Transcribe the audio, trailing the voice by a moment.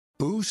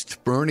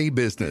Boost Bernie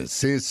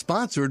Business is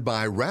sponsored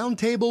by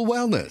Roundtable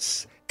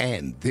Wellness,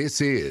 and this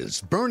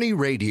is Boerne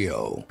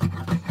Radio.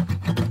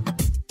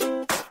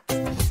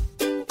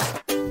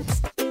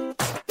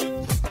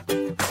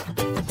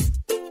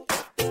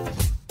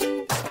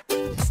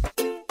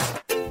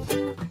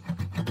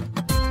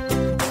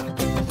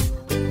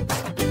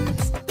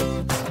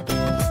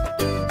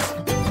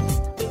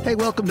 Hey,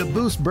 welcome to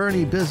Boost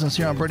Boerne Business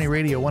here on Boerne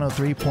Radio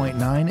 103.9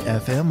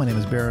 FM. My name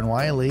is Baron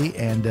Wiley,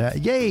 and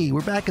yay, we're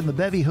back in the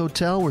Bevy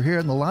Hotel. We're here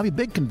in the lobby.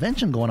 Big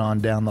convention going on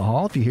down the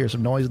hall. If you hear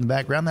some noise in the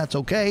background, that's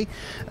okay,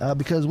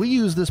 because we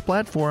use this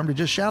platform to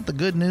just shout the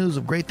good news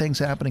of great things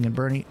happening in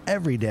Boerne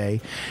every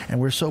day,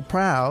 and we're so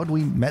proud.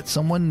 We met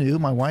someone new,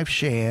 my wife,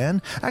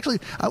 Shan.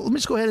 Actually, let me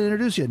just go ahead and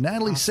introduce you.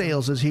 Natalie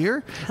Sales is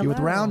here. Hello. You're with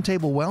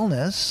Roundtable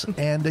Wellness,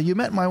 and you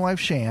met my wife,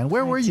 Shan.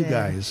 Where were you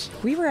guys?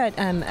 We were at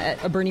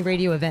a Boerne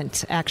Radio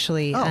event, actually,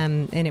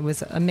 and it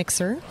was a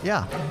mixer.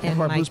 Yeah, one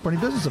of our Boost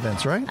Boerne Business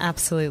events, right?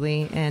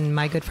 Absolutely, and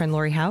my good friend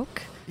Lori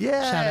Hauk.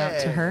 Yeah, shout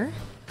out to her.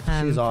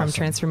 She's awesome. From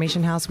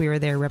Transformation House. We were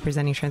there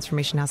representing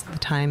Transformation House at the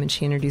time, and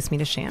she introduced me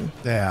to Shan.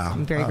 Yeah.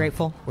 I'm very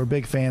grateful. We're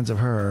big fans of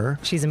her.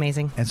 She's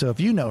amazing. And so if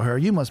you know her,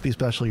 you must be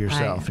special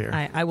yourself here.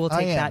 I will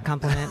take that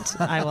compliment.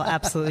 I will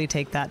absolutely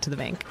take that to the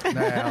bank.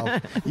 Now,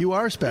 you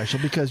are special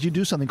because you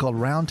do something called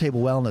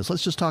Roundtable Wellness.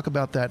 Let's just talk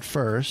about that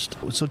first.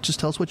 So just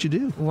tell us what you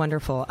do.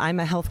 Wonderful.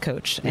 I'm a health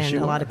coach, and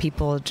a lot of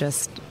people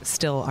just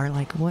still are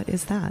like, what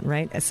is that,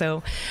 right?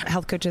 So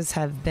health coaches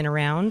have been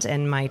around,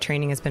 and my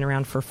training has been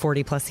around for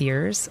 40 plus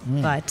years,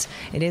 but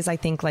it is, I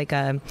think, like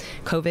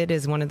COVID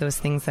is one of those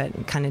things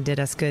that kind of did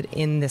us good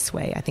in this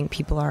way. I think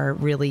people are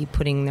really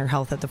putting their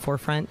health at the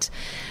forefront,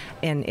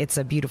 and it's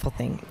a beautiful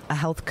thing. A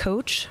health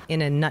coach,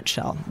 in a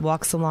nutshell,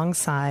 walks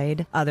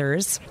alongside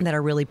others that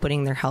are really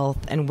putting their health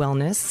and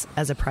wellness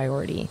as a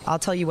priority. I'll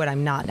tell you what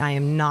I'm not. I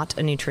am not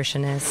a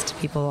nutritionist.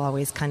 People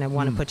always kind of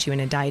want to put you in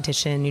a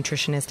dietitian,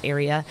 nutritionist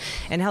area,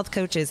 and health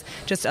coach is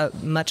just a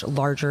much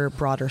larger,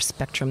 broader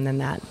spectrum than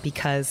that,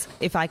 because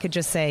if I could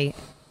just say,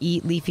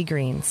 eat leafy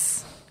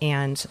greens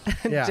and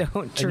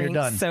don't drink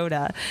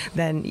soda,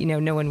 then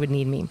no one would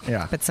need me.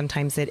 Yeah. But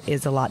sometimes it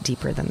is a lot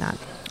deeper than that.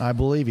 I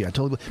believe you. I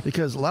totally,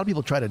 because a lot of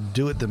people try to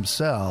do it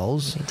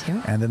themselves. They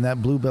do. And then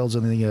that bluebell's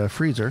in the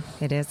freezer.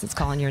 It is. It's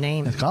calling your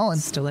name. It's calling.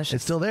 It's delicious.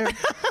 It's still there.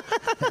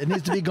 It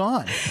needs to be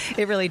gone.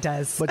 It really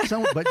does.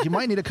 But you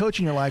might need a coach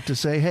in your life to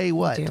say, hey,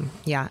 what? I do.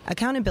 Yeah.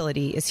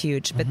 Accountability is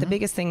huge. But the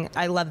biggest thing,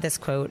 I love this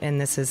quote, and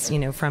this is,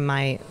 from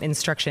my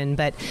instruction,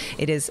 but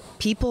it is,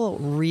 people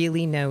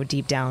really know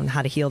deep down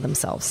how to heal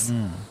themselves.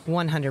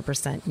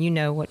 100%. You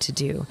know what to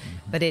do.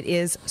 But it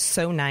is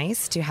so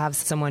nice to have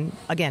someone,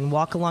 again,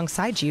 walk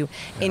alongside you,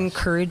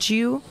 encourage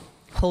you,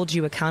 hold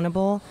you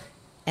accountable,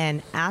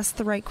 and ask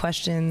the right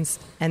questions,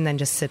 and then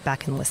just sit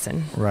back and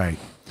listen. Right.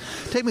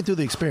 Take me through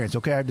the experience.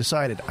 Okay, I've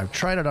decided. I've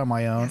tried it on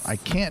my own. Yes. I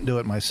can't do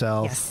it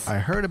myself. Yes. I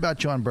heard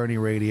about you on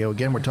Boerne Radio.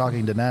 Again, we're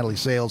talking to Natalie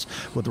Sales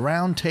with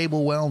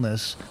Roundtable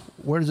Wellness.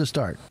 Where does it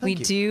start? We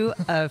do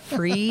a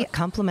free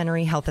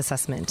complimentary health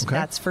assessment. Okay.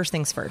 That's first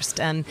things first.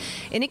 And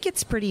it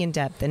gets pretty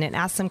in-depth, and it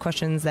asks some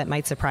questions that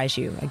might surprise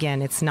you.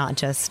 Again, it's not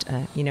just,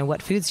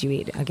 what foods you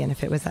eat. Again,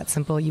 if it was that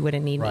simple, you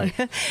wouldn't need me.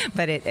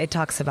 But it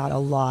talks about a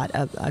lot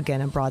of,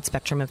 again, a broad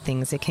spectrum of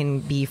things. It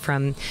can be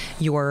from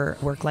your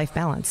work-life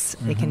balance.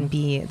 It can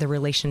be the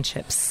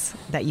relationships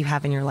that you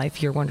have in your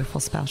life, your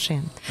wonderful spouse,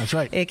 Shan. That's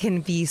right. It can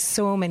be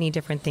so many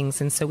different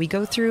things. And so we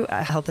go through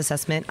a health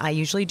assessment. I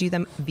usually do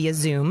them via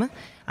Zoom.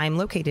 I'm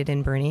located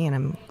in Boerne, and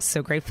I'm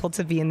so grateful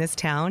to be in this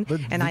town. But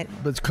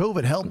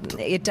COVID helped.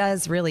 It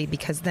does, really,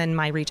 because then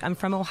my reach. I'm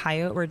from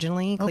Ohio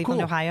originally,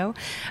 Cleveland, Ohio,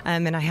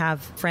 and I have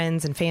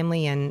friends and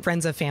family and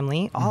friends of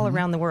family all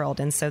around the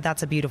world, and so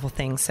that's a beautiful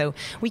thing. So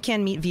we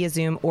can meet via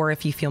Zoom, or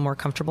if you feel more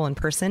comfortable in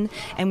person,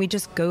 and we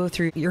just go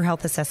through your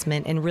health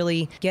assessment and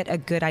really get a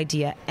good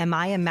idea. Am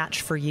I a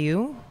match for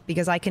you?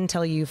 Because I can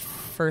tell you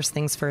first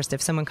things first,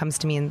 if someone comes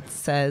to me and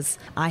says,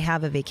 I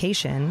have a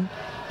vacation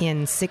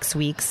in 6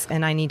 weeks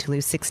and I need to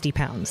lose 60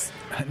 pounds,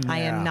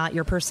 I am not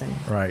your person.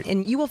 Right.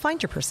 And you will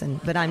find your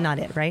person, but I'm not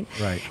it, right?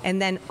 Right. And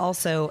then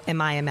also,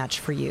 am I a match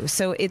for you?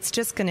 So it's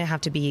just going to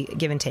have to be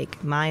give and take.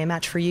 Am I a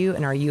match for you,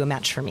 and are you a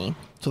match for me?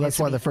 So that's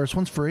why the first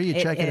one's free. You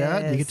check it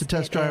out. You get to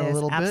test drive a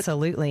little bit.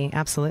 Absolutely.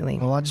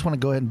 Well, I just want to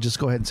go ahead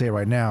and say it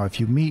right now. If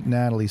you meet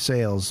Natalie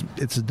Sales,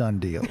 it's a done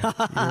deal.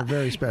 You're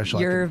very special.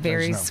 You're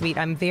very sweet.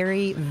 I'm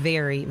very,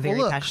 very,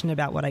 very passionate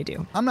about what I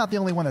do. I'm not the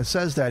only one that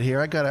says that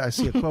here. I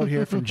see a quote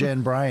here from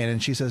Jen Bryan,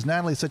 and she says,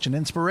 Natalie's such an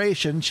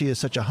inspiration. She is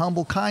such a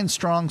humble, kind,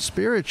 strong,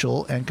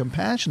 spiritual, and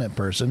compassionate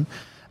person.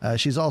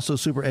 She's also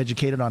super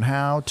educated on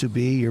how to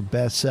be your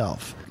best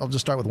self. I'll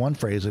just start with one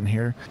phrase in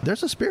here.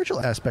 There's a spiritual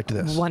aspect to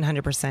this.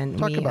 100%.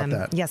 Talk about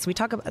that. Yes, we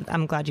talk about.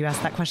 I'm glad you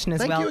asked that question as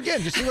well. Thank you again.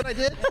 Did you see what I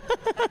did?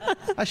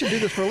 I should do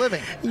this for a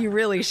living. You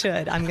really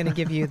should. I'm going to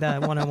give you the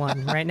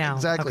 101 right now.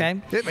 Exactly.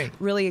 Okay? Hit me.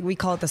 Really, we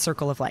call it the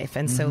circle of life.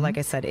 And so, like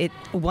I said,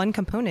 one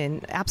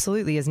component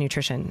absolutely is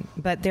nutrition,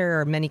 but there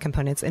are many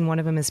components, and one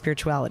of them is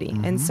spirituality.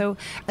 And so,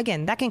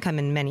 again, that can come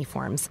in many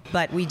forms,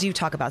 but we do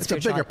talk about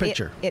spirituality. It's a bigger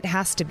picture. It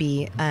has to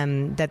be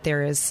that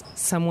there is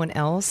someone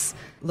else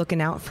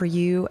looking out for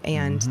you,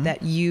 and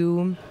that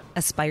you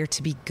aspire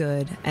to be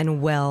good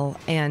and well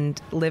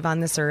and live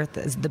on this earth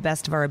as the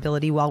best of our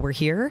ability while we're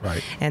here.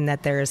 Right. And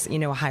that there's,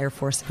 a higher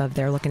force above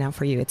there looking out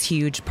for you. It's a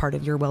huge part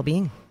of your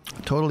well-being.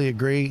 Totally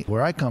agree.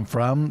 Where I come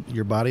from,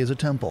 your body is a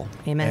temple.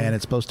 Amen. And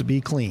it's supposed to be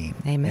clean.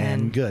 Amen.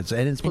 And good.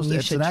 And it's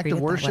an act of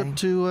worship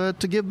to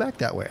give back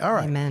that way. All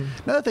right. Amen.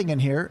 Another thing in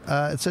here,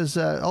 it says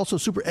also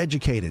super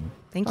educated.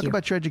 Thank you. Talk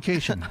about your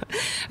education.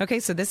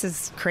 Okay, so this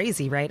is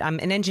crazy, right? I'm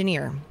an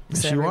engineer.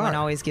 Yes, so you everyone are.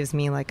 always gives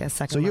me like a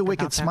second. So you're look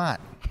wicked about that.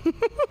 smart.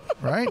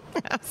 Right?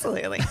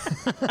 Absolutely.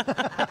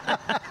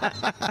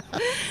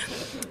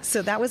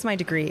 So that was my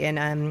degree,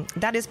 and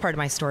that is part of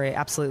my story,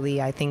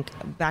 absolutely. I think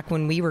back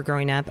when we were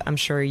growing up, I'm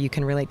sure you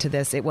can relate to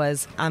this, it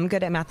was, I'm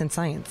good at math and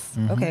science.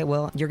 Okay,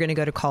 well, you're going to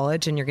go to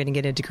college, and you're going to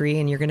get a degree,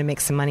 and you're going to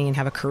make some money and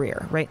have a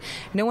career, right?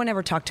 No one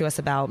ever talked to us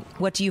about,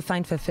 what do you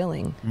find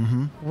fulfilling?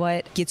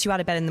 What gets you out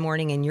of bed in the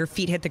morning, and your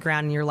feet hit the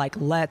ground, and you're like,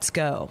 let's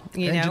go.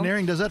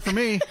 Engineering does that for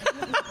me.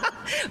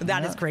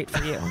 That is great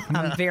for you.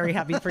 I'm very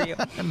happy for you.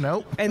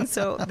 Nope. And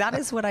so that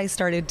is what I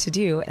started to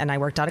do. And I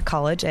worked out of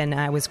college, and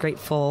I was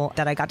grateful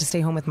that I got to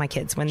stay home with my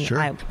kids. When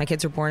my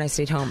kids were born, I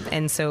stayed home.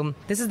 And so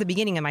this is the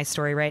beginning of my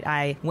story, right?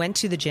 I went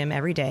to the gym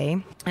every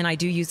day, and I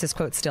do use this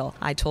quote still.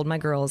 I told my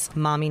girls,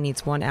 Mommy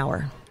needs 1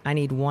 hour. I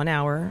need 1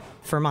 hour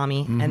for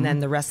Mommy, and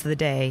then the rest of the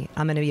day,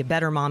 I'm going to be a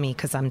better mommy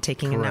because I'm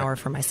taking an hour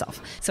for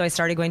myself. So I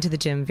started going to the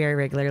gym very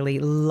regularly.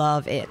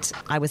 Love it.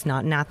 I was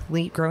not an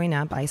athlete growing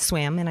up. I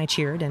swam and I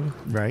cheered, and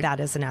that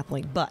is an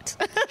athlete. But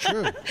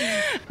true.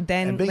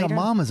 Then and being later, a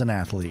mom is an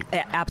athlete.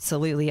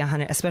 Absolutely,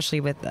 100, especially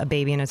with a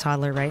baby and a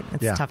toddler, right?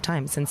 It's tough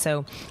times. And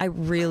so I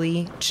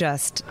really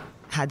just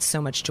had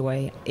so much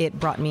joy. It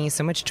brought me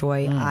so much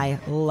joy. I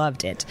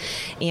loved it.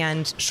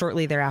 And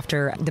shortly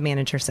thereafter, the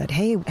manager said,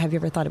 hey, have you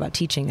ever thought about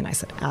teaching? And I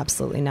said,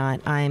 absolutely not.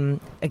 I'm,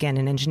 again,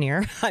 an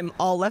engineer. I'm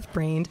all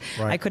left-brained.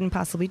 Right. I couldn't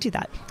possibly do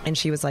that. And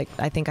she was like,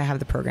 I think I have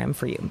the program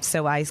for you.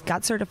 So I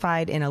got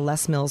certified in a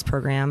Les Mills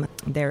program.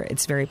 There,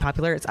 it's very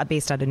popular. It's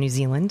based out of New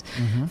Zealand.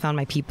 Found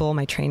my people,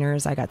 my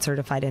trainers. I got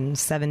certified in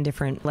 7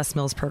 different Les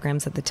Mills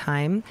programs at the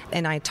time.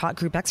 And I taught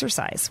group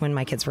exercise when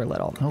my kids were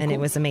little. And cool. It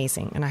was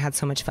amazing. And I had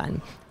so much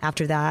fun.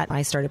 After that,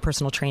 I started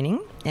personal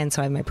training, and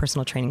so I have my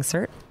personal training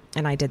cert.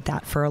 And I did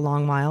that for a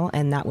long while,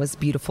 and that was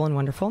beautiful and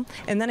wonderful.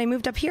 And then I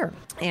moved up here.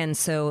 And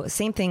so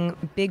same thing,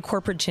 big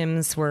corporate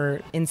gyms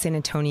were in San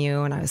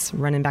Antonio, and I was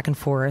running back and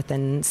forth.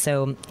 And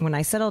so when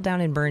I settled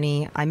down in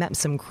Boerne, I met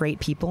some great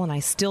people, and I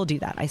still do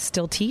that. I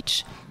still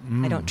teach.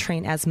 I don't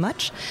train as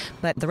much,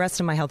 but the rest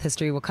of my health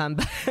history will come.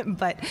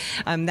 But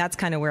that's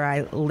kind of where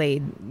I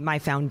laid my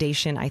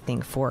foundation, I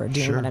think, for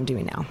doing what I'm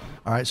doing now.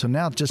 All right, so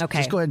now just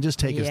go ahead and just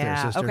take us there,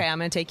 sister. Okay, I'm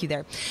going to take you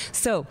there.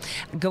 So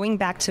going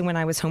back to when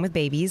I was home with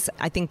babies,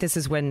 I think this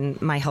is when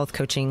my health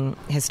coaching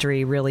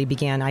history really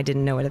began. I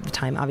didn't know it at the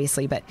time,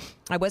 obviously, but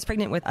I was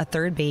pregnant with a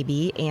third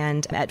baby,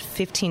 and at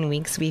 15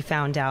 weeks, we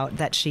found out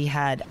that she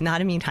had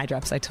not immune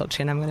hydrops. I told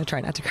Chin I'm going to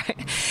try not to cry.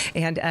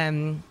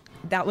 And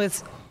that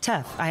was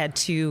tough. I had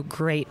 2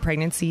 great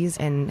pregnancies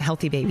and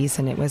healthy babies,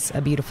 and it was a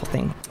beautiful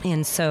thing.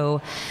 And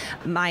so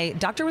my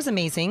doctor was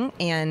amazing,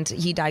 and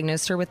he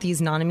diagnosed her with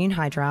these non-immune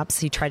hydrops.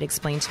 He tried to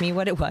explain to me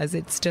what it was.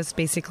 It's just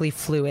basically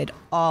fluid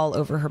all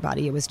over her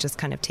body. It was just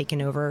kind of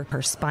taken over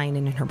her spine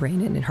and in her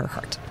brain and in her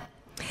heart.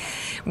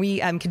 We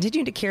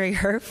continued to carry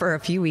her for a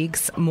few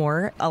weeks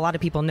more. A lot of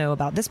people know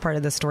about this part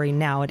of the story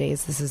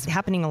nowadays. This is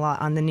happening a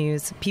lot on the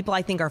news. People,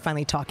 I think, are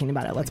finally talking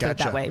about it. Let's put it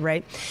that way,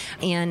 right?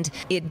 And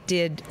it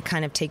did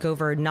kind of take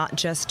over not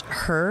just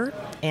her,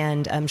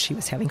 and she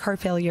was having heart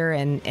failure,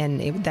 and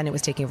then it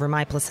was taking over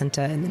my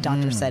placenta, and the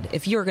doctor said,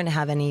 if you're going to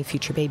have any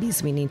future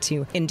babies, we need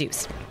to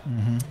induce.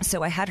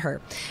 So I had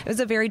her. It was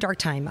a very dark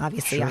time,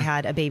 obviously. Sure. I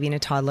had a baby and a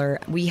toddler.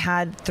 We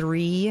had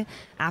 3,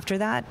 after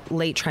that,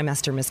 late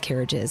trimester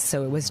miscarriages.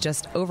 So it was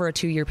just over a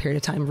 2-year period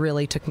of time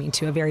really took me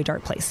to a very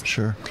dark place.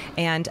 Sure.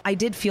 And I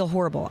did feel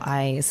horrible.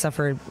 I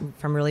suffered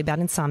from really bad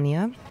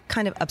insomnia,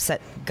 kind of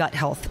upset gut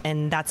health.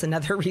 And that's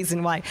another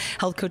reason why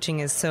health coaching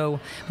is so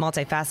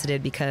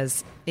multifaceted,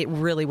 because it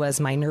really was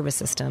my nervous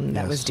system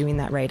that was doing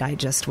that, right? I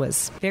just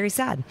was very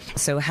sad.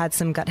 So had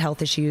some gut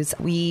health issues.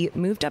 We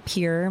moved up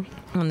here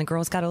when the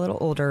girls got a little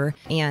older,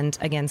 and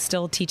again,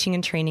 still teaching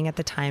and training at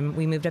the time.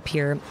 We moved up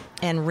here,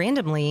 and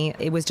randomly,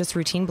 it was just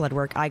routine blood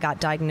work. I got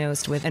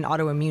diagnosed with an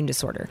autoimmune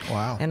disorder.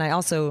 Wow. And I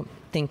also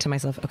think to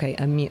myself, okay,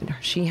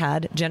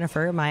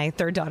 Jennifer, my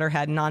third daughter,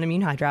 had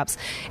non-immune hydrops,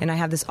 and I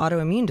have this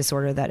autoimmune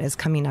disorder that is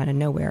coming out of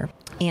nowhere.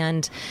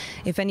 And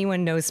if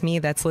anyone knows me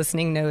that's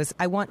listening knows,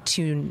 I want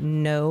to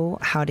know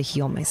how to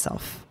heal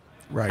myself.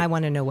 Right. I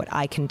want to know what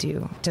I can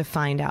do to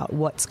find out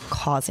what's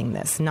causing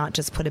this, not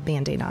just put a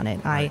Band-Aid on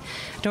it. Right.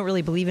 I don't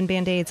really believe in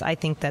Band-Aids. I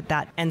think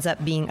that ends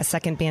up being a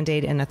second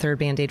Band-Aid and a third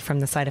Band-Aid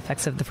from the side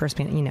effects of the first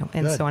Band-Aid, and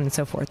Good. so on and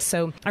so forth.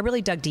 So I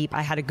really dug deep.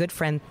 I had a good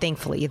friend,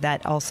 thankfully,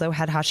 that also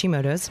had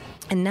Hashimoto's.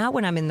 And now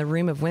when I'm in the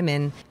room of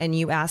women and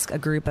you ask a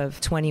group of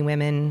 20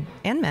 women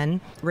and men,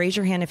 raise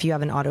your hand if you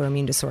have an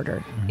autoimmune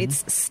disorder.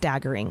 It's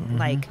staggering.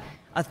 Like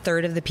a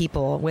third of the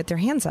people with their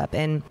hands up.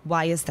 And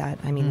why is that?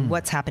 I mean,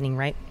 what's happening,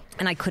 right?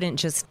 And I couldn't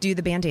just do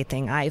the Band-Aid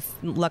thing. I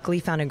luckily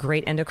found a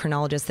great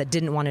endocrinologist that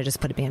didn't want to just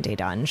put a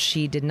Band-Aid on.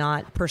 She did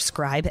not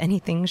prescribe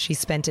anything. She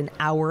spent an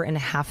hour and a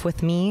half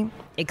with me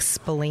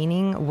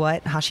explaining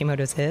what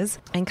Hashimoto's is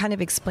and kind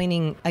of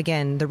explaining,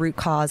 again, the root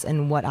cause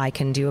and what I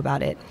can do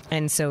about it.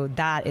 And so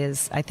that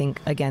is, I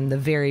think, again, the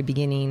very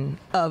beginning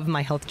of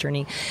my health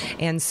journey.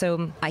 And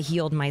so I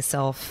healed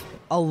myself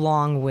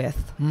along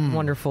with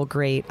wonderful,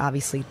 great,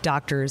 obviously,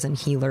 doctors and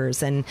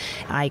healers. And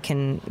I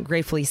can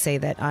gratefully say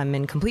that I'm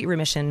in complete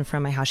remission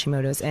from my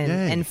Hashimoto's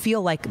and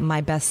feel like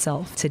my best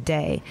self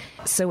today.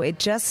 So it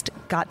just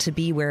got to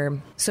be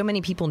where so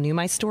many people knew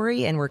my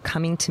story and were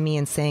coming to me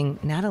and saying,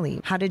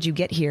 Natalie, how did you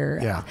get here?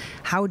 Yeah.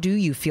 How do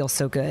you feel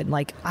so good?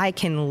 Like, I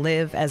can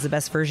live as the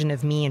best version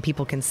of me and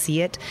people can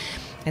see it.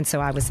 And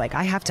so I was like,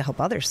 I have to help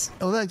others.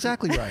 Oh, that's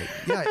exactly right.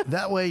 Yeah,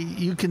 that way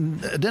you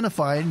can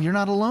identify and you're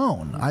not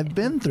alone. I've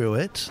been through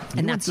it.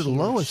 You went through the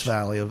lowest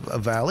valley of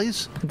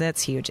valleys.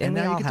 That's huge. And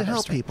now you get to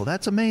help people.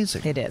 That's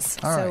amazing. It is.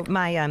 All so right.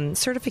 my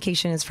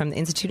certification is from the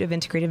Institute of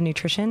Integrative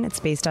Nutrition. It's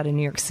based out of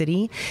New York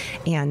City.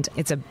 And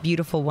it's a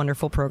beautiful,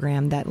 wonderful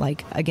program that,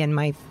 like, again,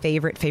 my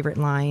favorite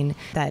line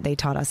that they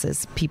taught us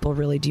is people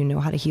really do know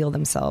how to heal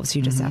themselves.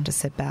 You just have to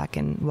sit back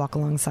and walk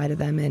alongside of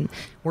them and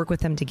work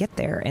with them to get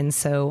there. And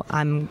so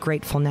I'm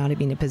grateful now to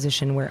be in a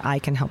position where I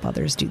can help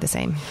others do the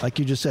same. Like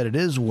you just said, it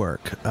is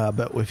work.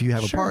 But if you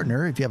have a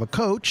partner, if you have a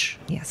coach,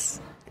 yes,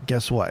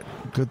 guess what?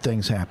 Good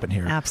things happen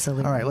here.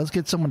 Absolutely. All right, let's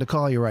get someone to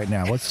call you right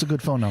now. What's the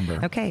good phone number?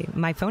 Okay,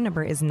 my phone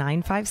number is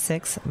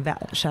 956,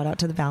 shout out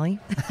to the Valley,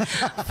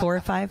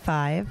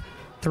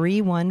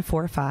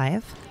 455-3145.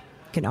 You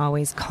can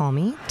always call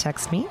me,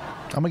 text me.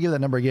 I'm going to give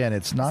that number again.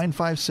 It's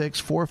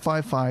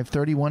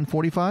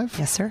 956-455-3145.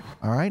 Yes, sir.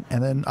 All right.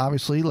 And then,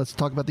 obviously, let's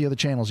talk about the other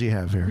channels you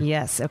have here.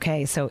 Yes.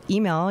 Okay. So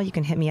email, you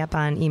can hit me up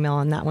on email,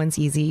 and that one's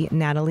easy.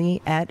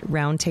 Natalie at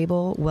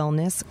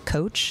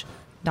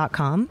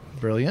roundtablewellnesscoach.com.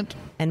 Brilliant.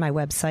 And my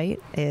website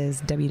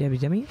is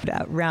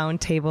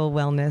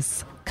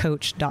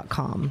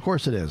www.roundtablewellnesscoach.com. Of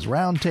course it is.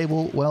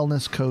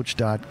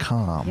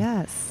 roundtablewellnesscoach.com.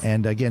 Yes.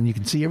 And again, you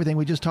can see everything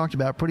we just talked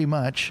about pretty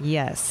much.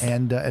 Yes.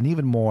 And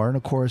even more. And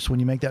of course, when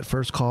you make that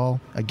first call,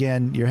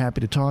 again, you're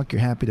happy to talk, you're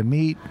happy to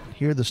meet,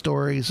 hear the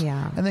stories,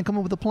 and then come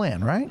up with a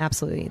plan, right?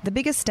 Absolutely. The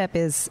biggest step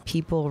is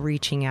people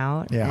reaching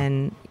out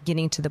and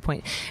getting to the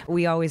point.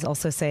 We always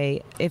also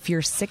say, if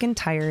you're sick and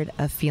tired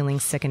of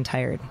feeling sick and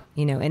tired,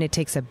 and it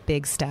takes a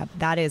big step.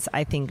 That is,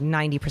 I think,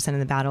 90% of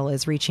the battle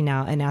is reaching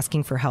out and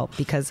asking for help,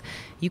 because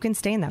you can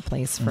stay in that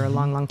place for a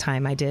long, long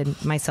time. I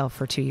did myself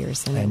for 2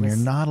 years. And you're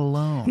not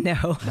alone.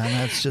 No.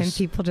 That's just... And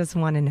people just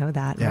want to know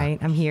that, right?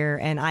 I'm here,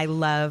 and I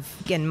love,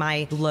 again,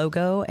 my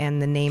logo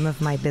and the name of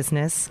my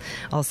business.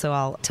 Also,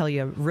 I'll tell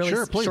you a really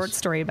short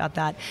story about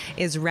that,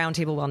 is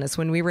Roundtable Wellness.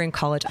 When we were in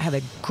college, I have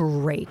a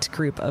great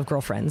group of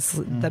girlfriends,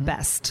 the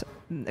best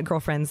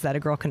girlfriends that a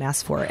girl can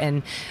ask for.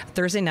 And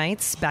Thursday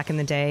nights back in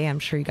the day, I'm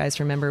sure you guys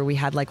remember, we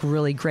had like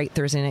really great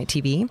Thursday night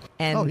TV.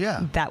 And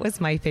that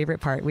was my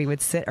favorite part. We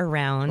would sit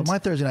around. Well, my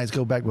Thursday nights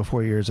go back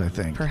before yours, I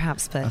think.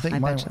 Perhaps, but I think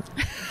mine...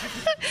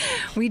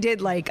 We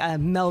did like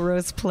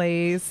Melrose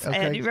Place. Okay.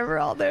 And you remember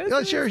all those?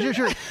 Oh, sure.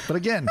 But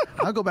again,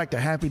 I'll go back to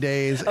Happy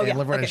Days and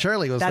Laverne and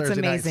Shirley was Thursday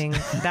amazing.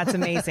 nights. That's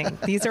amazing.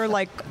 These are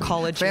like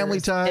college Family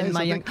years Ties. in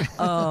my young...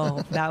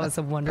 Oh, that was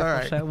a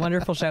wonderful show.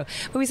 Wonderful show.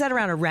 But we sat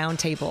around a round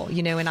table,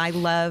 and I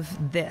love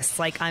this.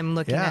 Like, I'm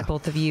looking at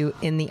both of you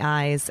in the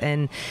eyes,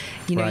 and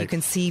you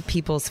can see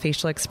people's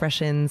facial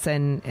expressions,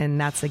 and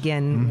that's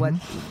again what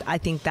I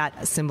think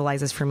that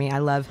symbolizes for me. I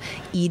love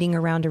eating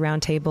around a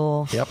round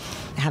table. Yep.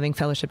 Having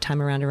fellowship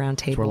time around a round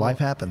table. It's where life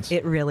happens.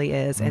 It really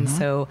is. And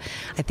so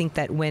I think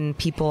that when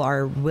people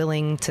are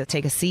willing to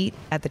take a seat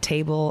at the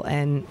table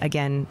and,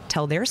 again,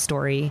 tell their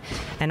story,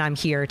 and I'm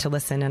here to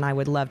listen, and I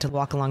would love to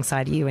walk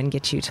alongside you and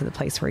get you to the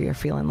place where you're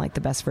feeling like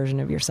the best version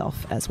of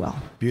yourself as well.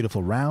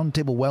 Beautiful.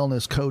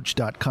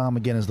 Roundtablewellnesscoach.com,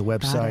 again, is the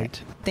website.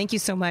 Thank you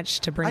so much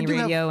to Boerne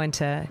Radio and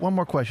to... One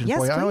more question for you.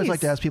 Please. I always like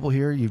to ask people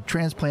here, you've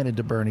transplanted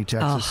to Boerne,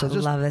 Texas. So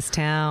just love this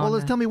town.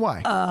 Well, tell me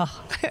why.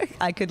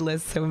 I could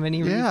list so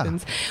many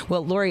reasons.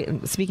 Well,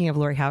 speaking of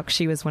Lori Hauk,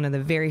 she was one of the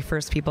very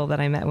first people that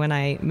I met when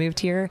I moved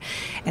here.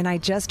 And I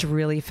just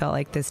really felt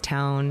like this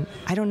town,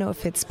 I don't know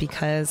if it's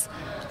because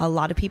a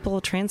lot of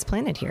people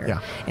transplanted here.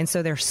 Yeah. And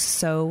so they're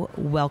so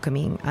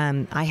welcoming.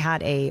 I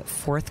had a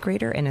 4th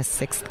grader and a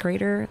 6th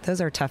grader.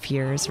 Those are tough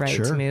years,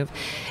 right, to move.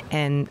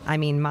 And I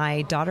mean,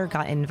 my daughter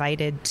got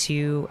invited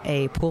to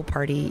a pool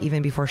party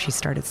even before she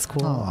started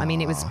school. Aww. I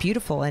mean, it was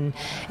beautiful. And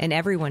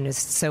everyone is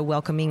so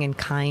welcoming and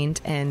kind.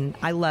 And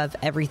I love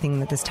everything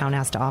that this town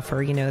has to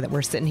offer, that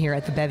we're sitting here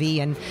at the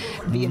Bevy and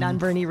being on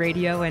Boerne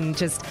Radio and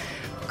just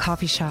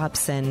coffee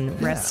shops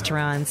and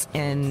restaurants,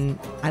 and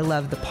I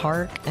love the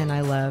park, and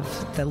I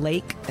love the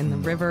lake and the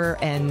river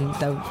and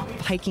the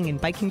hiking and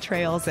biking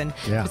trails and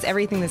just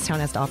everything this town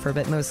has to offer,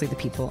 but mostly the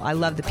people. I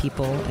love the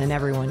people, and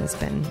everyone has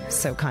been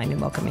so kind and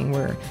welcoming.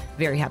 We're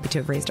very happy to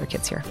have raised our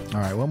kids here.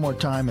 All right, one more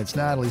time. It's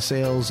Natalie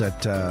Sales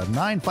at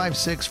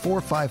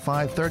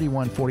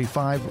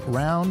 956-455-3145,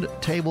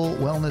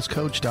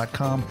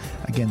 roundtablewellnesscoach.com.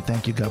 Again,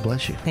 thank you. God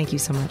bless you. Thank you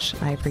so much.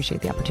 I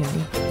appreciate the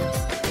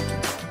opportunity.